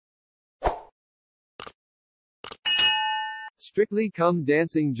Strictly Come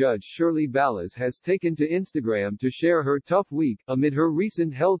Dancing judge Shirley Ballas has taken to Instagram to share her tough week, amid her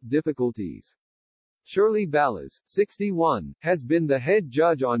recent health difficulties. Shirley Ballas, 61, has been the head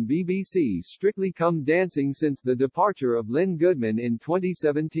judge on BBC's Strictly Come Dancing since the departure of Lynn Goodman in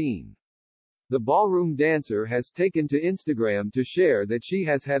 2017. The ballroom dancer has taken to Instagram to share that she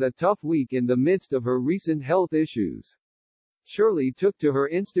has had a tough week in the midst of her recent health issues. Shirley took to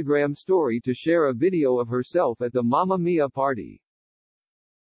her Instagram story to share a video of herself at the Mamma Mia party,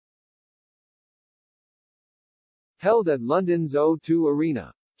 held at London's O2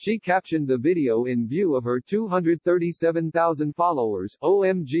 Arena. She captioned the video in view of her 237,000 followers,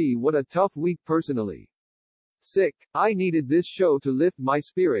 "OMG, what a tough week personally. Sick. I needed this show to lift my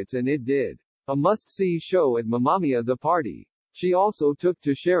spirits and it did. A must-see show at Mamma Mia the party." She also took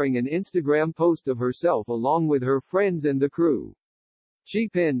to sharing an Instagram post of herself along with her friends and the crew. She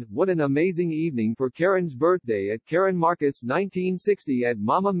pinned, "What an amazing evening for Karen's birthday at Karen Marcus 1960 at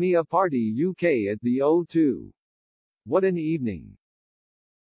Mamma Mia Party UK at the O2. What an evening.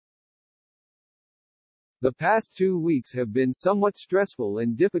 The past 2 weeks have been somewhat stressful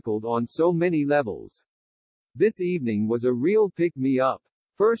and difficult on so many levels. This evening was a real pick-me-up.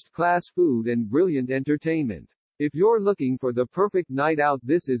 First-class food and brilliant entertainment. If you're looking for the perfect night out,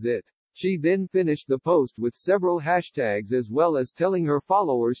 this is it." She then finished the post with several hashtags as well as telling her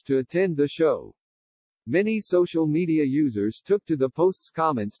followers to attend the show. Many social media users took to the post's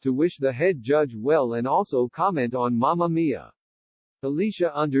comments to wish the head judge well and also comment on Mamma Mia.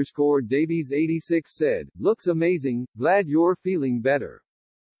 Alicia_Davies 86 said, "Looks amazing, glad you're feeling better.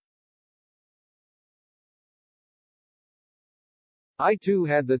 I too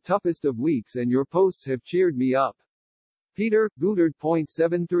had the toughest of weeks and your posts have cheered me up." Peter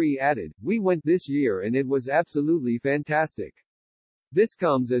Goodard.73 added, "We went this year and it was absolutely fantastic." This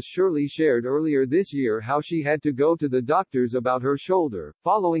comes as Shirley shared earlier this year how she had to go to the doctors about her shoulder,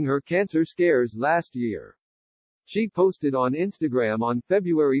 following her cancer scares last year. She posted on Instagram on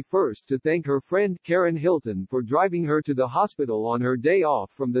February 1 to thank her friend Karen Hilton for driving her to the hospital on her day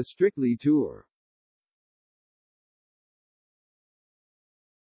off from the Strictly tour.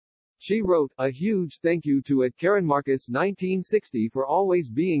 She wrote, "A huge thank you to Karen Marcus 1960 for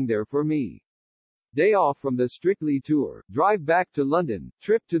always being there for me. Day off from the Strictly tour, drive back to London,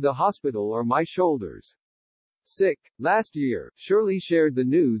 trip to the hospital or my shoulders. Sick." Last year, Shirley shared the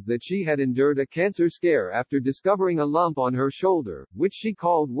news that she had endured a cancer scare after discovering a lump on her shoulder, which she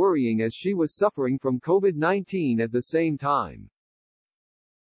called worrying as she was suffering from COVID-19 at the same time.